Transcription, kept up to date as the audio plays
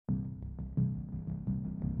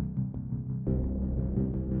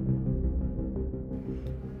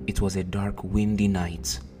It was a dark, windy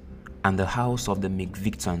night, and the house of the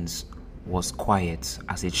McVictons was quiet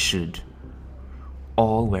as it should.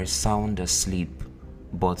 All were sound asleep,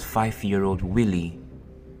 but 5-year-old Willie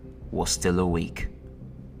was still awake.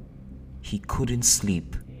 He couldn't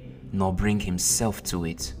sleep, nor bring himself to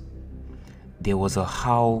it. There was a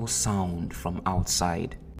howl sound from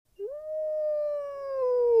outside.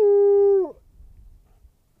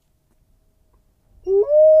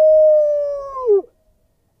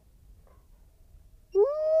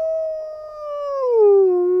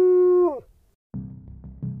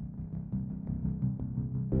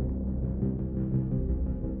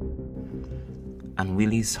 And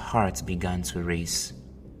Willie's heart began to race.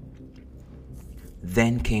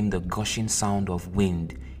 Then came the gushing sound of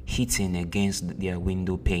wind hitting against their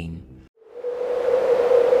window pane.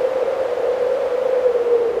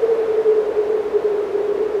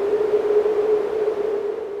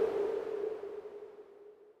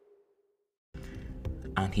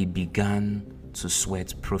 And he began to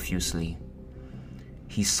sweat profusely.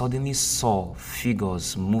 He suddenly saw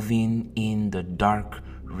figures moving in the dark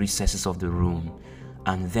recesses of the room,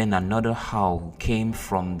 and then another howl came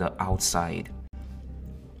from the outside.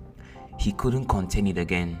 He couldn't contain it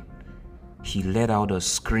again. He let out a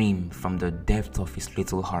scream from the depth of his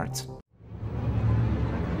little heart.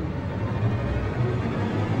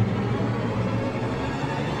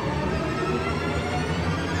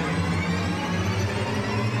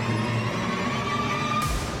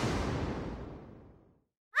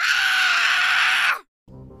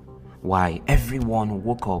 Why, everyone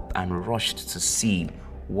woke up and rushed to see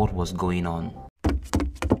what was going on.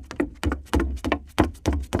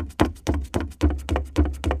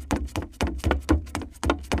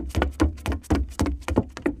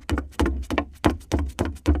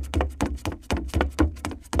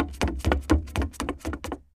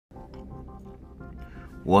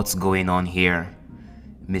 "What's going on here?"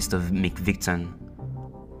 Mr. McVicton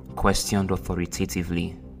questioned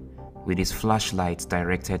authoritatively, with his flashlight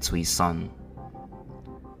directed to his son.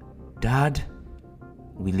 "Dad,"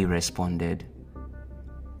 Willie responded,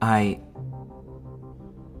 I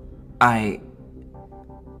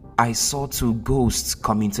saw 2 ghosts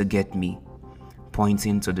coming to get me,"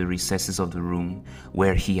 pointing to the recesses of the room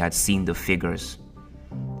where he had seen the figures.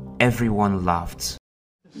 Everyone laughed.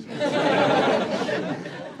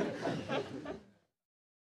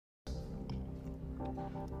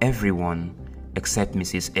 Everyone except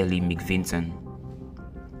Mrs. Ellie McVinton.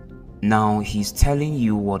 "Now he's telling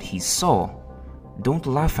you what he saw. Don't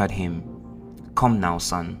laugh at him. Come now,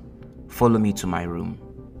 son. Follow me to my room."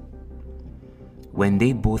 When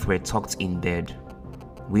they both were tucked in bed,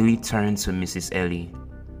 Willie turned to Mrs. Ellie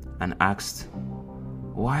and asked,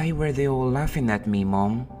 "Why were they all laughing at me,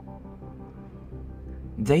 Mom?"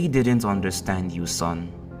 "They didn't understand you,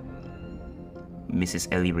 son," Mrs.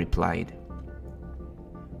 Ellie replied.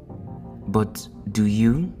 "But do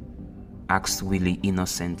you?" asked Willie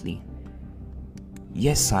innocently.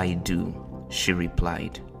 "Yes, I do," she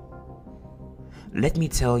replied. "Let me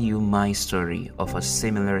tell you my story of a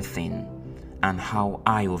similar thing and how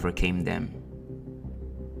I overcame them."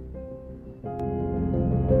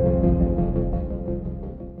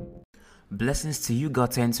 Blessings to you,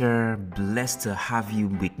 God Enter. Blessed to have you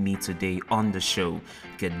with me today on the show.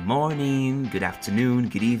 Good morning, good afternoon,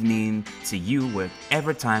 good evening to you,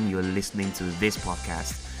 wherever time you're listening to this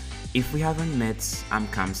podcast. If we haven't met, I'm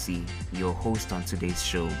Kamsi, your host on today's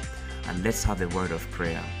show, and let's have a word of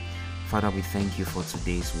prayer. Father, we thank you for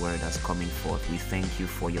today's word that's coming forth. We thank you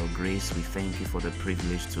for your grace. We thank you for the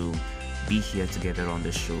privilege to be here together on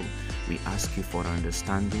the show. We ask you for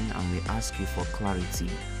understanding, and we ask you for clarity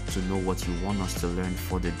to know what you want us to learn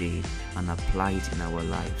for the day and apply it in our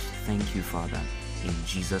lives. Thank you, Father. In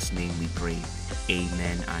Jesus' name we pray.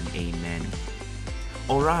 Amen and amen.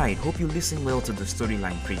 Alright, hope you listened well to the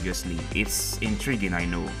storyline previously. It's intriguing, I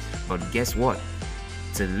know, but guess what?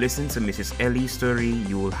 To listen to Mrs. Ellie's story,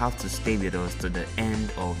 you will have to stay with us to the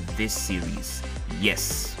end of this series.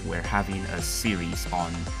 Yes, we're having a series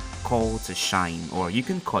on Call to Shine, or you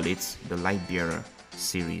can call it the Lightbearer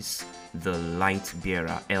series. The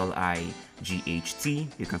Lightbearer, L-I-G-H-T,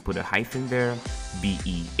 you can put a hyphen there,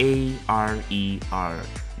 B-E-A-R-E-R,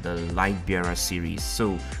 the Lightbearer series.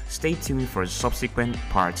 So stay tuned for subsequent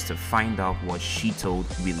parts to find out what she told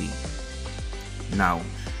Willie. Now,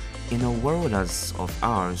 in a world as of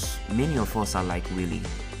ours, many of us are like Willie,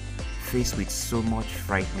 faced with so much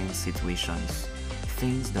frightening situations,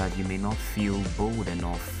 things that you may not feel bold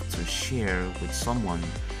enough to share with someone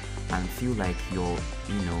and feel like you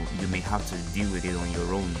may have to deal with it on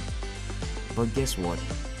your own. But guess what?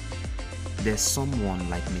 there's someone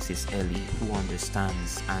like Mrs. Ellie who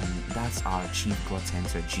understands, and that's our chief God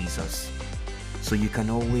center, Jesus. So you can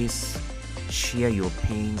always share your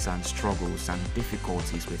pains and struggles and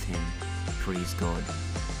difficulties with him. Praise God.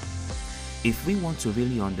 If we want to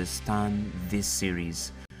really understand this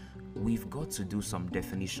series, we've got to do some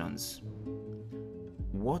definitions.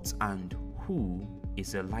 What and who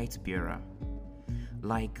is a light bearer?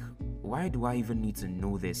 Like, why do I even need to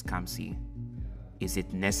know this, Kamsi? Is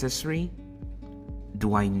it necessary?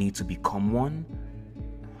 Do I need to become one?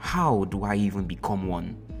 How do I even become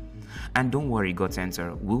one? And don't worry, God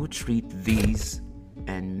Center, we'll treat these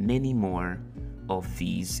and many more of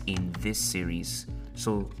these in this series.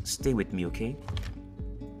 So stay with me, okay?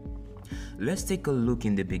 Let's take a look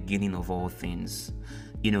in the beginning of all things.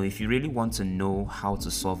 If you really want to know how to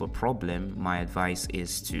solve a problem, my advice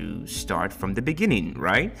is to start from the beginning,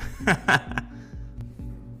 right?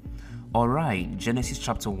 Alright, Genesis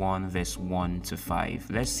chapter 1 verse 1 to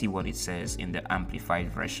 5. Let's see what it says in the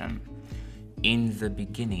Amplified Version. In the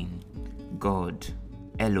beginning, God,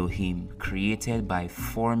 Elohim, created by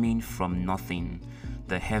forming from nothing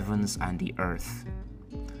the heavens and the earth.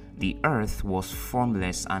 The earth was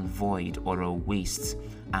formless and void, or a waste,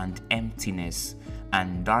 and emptiness,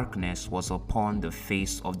 and darkness was upon the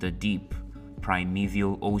face of the deep,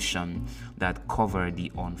 primeval ocean that covered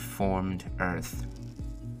the unformed earth.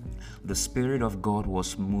 The Spirit of God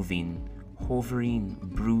was moving, hovering,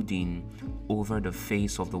 brooding over the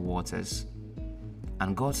face of the waters.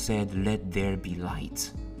 And God said, "Let there be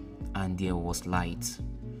light." And there was light.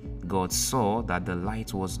 God saw that the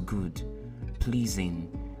light was good, pleasing,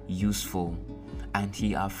 useful, and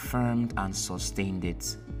he affirmed and sustained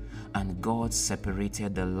it. And God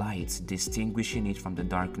separated the light, distinguishing it from the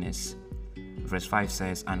darkness. Verse 5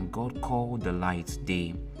 says, "And God called the light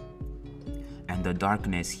day, and the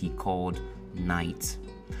darkness he called night.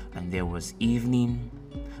 And there was evening,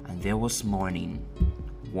 and there was morning,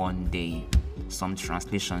 one day." Some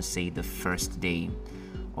translations say the first day.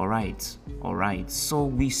 All right. So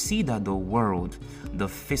we see that the world, the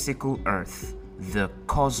physical earth, the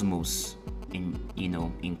cosmos,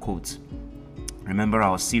 in quotes. Remember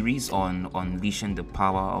our series on unleashing the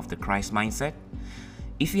power of the Christ mindset?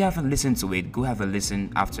 If you haven't listened to it, go have a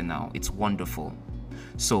listen after now. It's wonderful.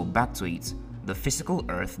 So back to it. The physical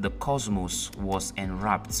earth, the cosmos, was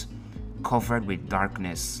enwrapped, covered with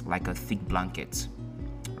darkness like a thick blanket.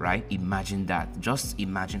 Right? Imagine that. Just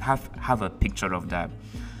imagine. Have a picture of that.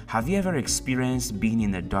 Have you ever experienced being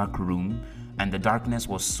in a dark room and the darkness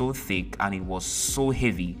was so thick and it was so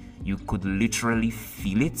heavy you could literally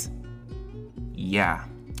feel it? Yeah.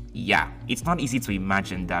 It's not easy to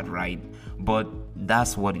imagine that, right? But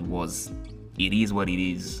that's what it was. It is what it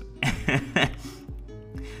is.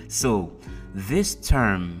 So, this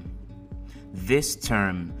term,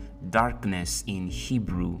 darkness in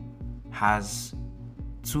Hebrew, has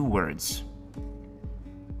two words.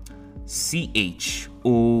 Choshek.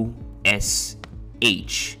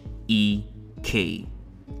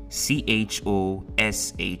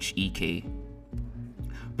 Choshek.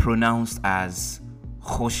 Pronounced as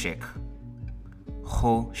choshek.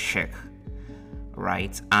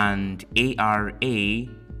 Right? And Araphel.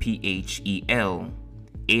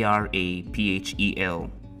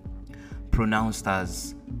 Pronounced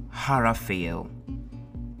as Haraphael.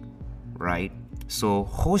 Right? So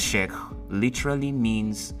choshek literally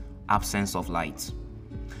means absence of light.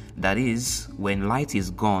 That is, when light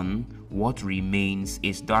is gone, what remains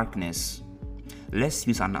is darkness. Let's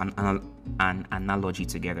use an analogy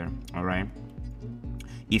together, all right?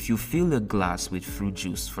 If you fill a glass with fruit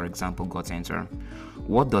juice, for example, God Center,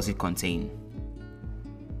 what does it contain?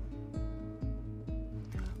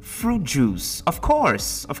 Fruit juice, of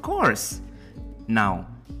course. Now,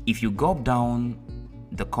 if you gulp down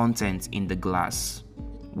the content in the glass,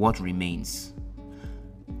 what remains?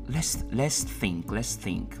 Let's think.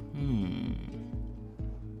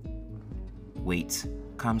 Wait,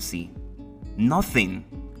 Kamsi. Nothing.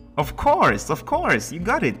 Of course, you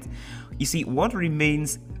got it. You see, what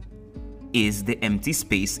remains is the empty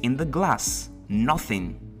space in the glass.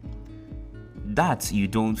 Nothing. That you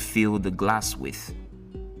don't fill the glass with.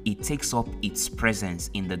 It takes up its presence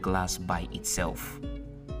in the glass by itself.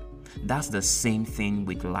 That's the same thing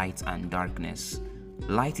with light and darkness.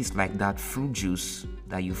 Light is like that fruit juice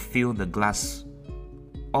that you fill the glass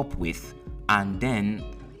up with, and then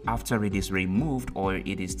after it is removed or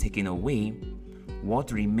it is taken away,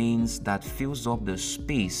 what remains that fills up the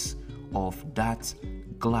space of that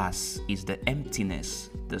glass is the emptiness,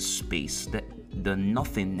 the space, the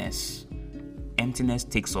nothingness. Emptiness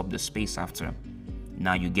takes up the space after.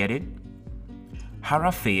 Now you get it?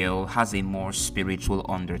 Haraphael has a more spiritual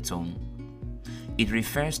undertone. It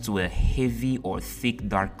refers to a heavy or thick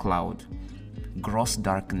dark cloud, gross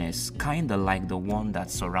darkness, kind of like the one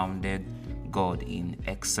that surrounded God in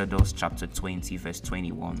Exodus chapter 20, verse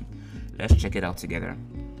 21. Let's check it out together.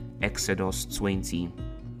 Exodus 20,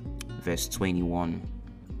 verse 21.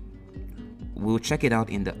 We'll check it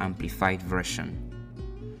out in the Amplified Version.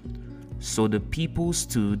 So the people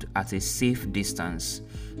stood at a safe distance,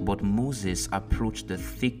 but Moses approached the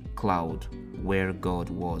thick cloud where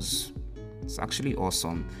God was. It's actually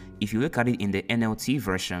awesome. If you look at it in the NLT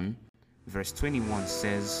version, verse 21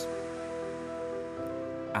 says,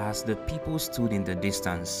 as the people stood in the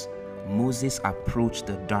distance, Moses approached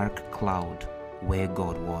the dark cloud where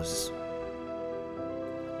God was.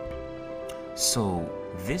 So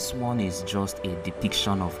this one is just a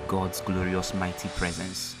depiction of God's glorious mighty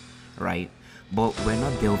presence, right? But we're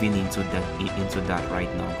not delving into that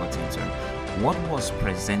right now, God enter. What was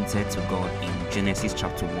presented to God in Genesis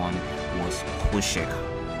chapter 1 was Hoshek,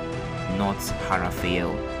 not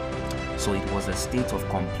Haraphael. So it was a state of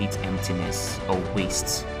complete emptiness, a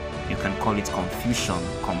waste. You can call it confusion,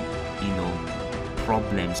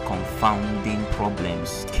 problems, confounding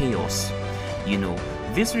problems, chaos.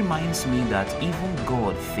 This reminds me that even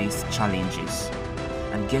God faced challenges.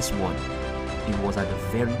 And guess what? It was at the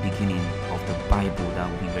very beginning of the Bible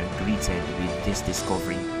that we were greeted with this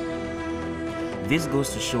discovery. This goes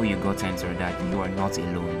to show you, God enter, that you are not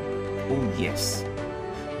alone. Oh yes.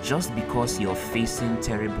 Just because you're facing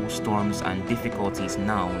terrible storms and difficulties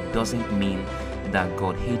now doesn't mean that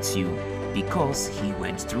God hates you, because he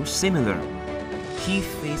went through similar. He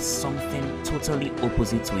faced something totally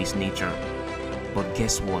opposite to his nature. But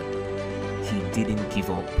guess what? He didn't give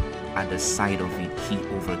up. At the sight of it, he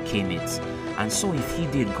overcame it. And so if he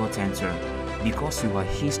did, God enter, because you are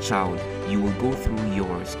his child, you will go through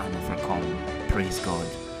yours and overcome. Praise God.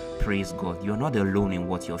 Praise God. You're not alone in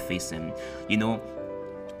what you're facing.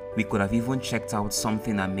 We could have even checked out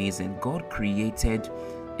something amazing. God created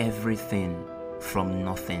everything from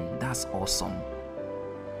nothing. That's awesome.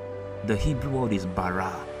 The Hebrew word is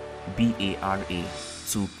bara, B-A-R-A,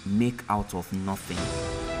 to make out of nothing.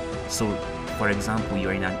 So, for example,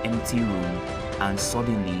 you're in an empty room and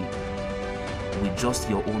suddenly, with just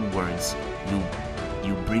your own words,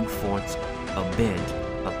 you bring forth a bed,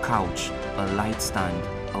 a couch, a light stand,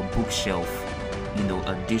 a bookshelf,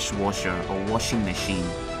 a dishwasher, a washing machine,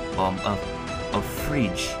 a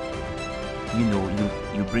fridge.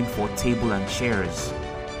 You bring forth table and chairs,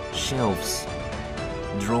 shelves,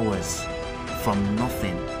 drawers. From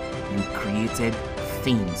nothing, you created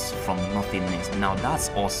things from nothingness. Now that's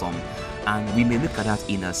awesome, and we may look at that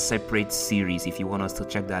in a separate series if you want us to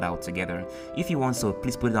check that out together. If you want, so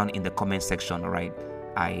please put it down in the comment section. All right,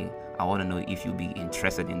 I want to know if you'll be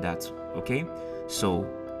interested in that. Okay, so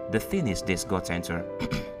the thing is this, God enter.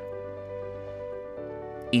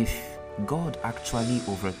 If God actually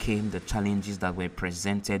overcame the challenges that were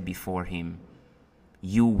presented before him,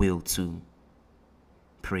 you will too.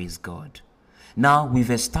 Praise God. Now we've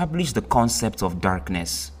established the concept of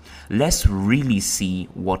darkness. Let's really see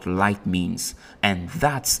what light means, and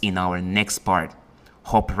that's in our next part.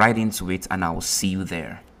 Hop right into it and I'll see you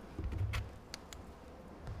there.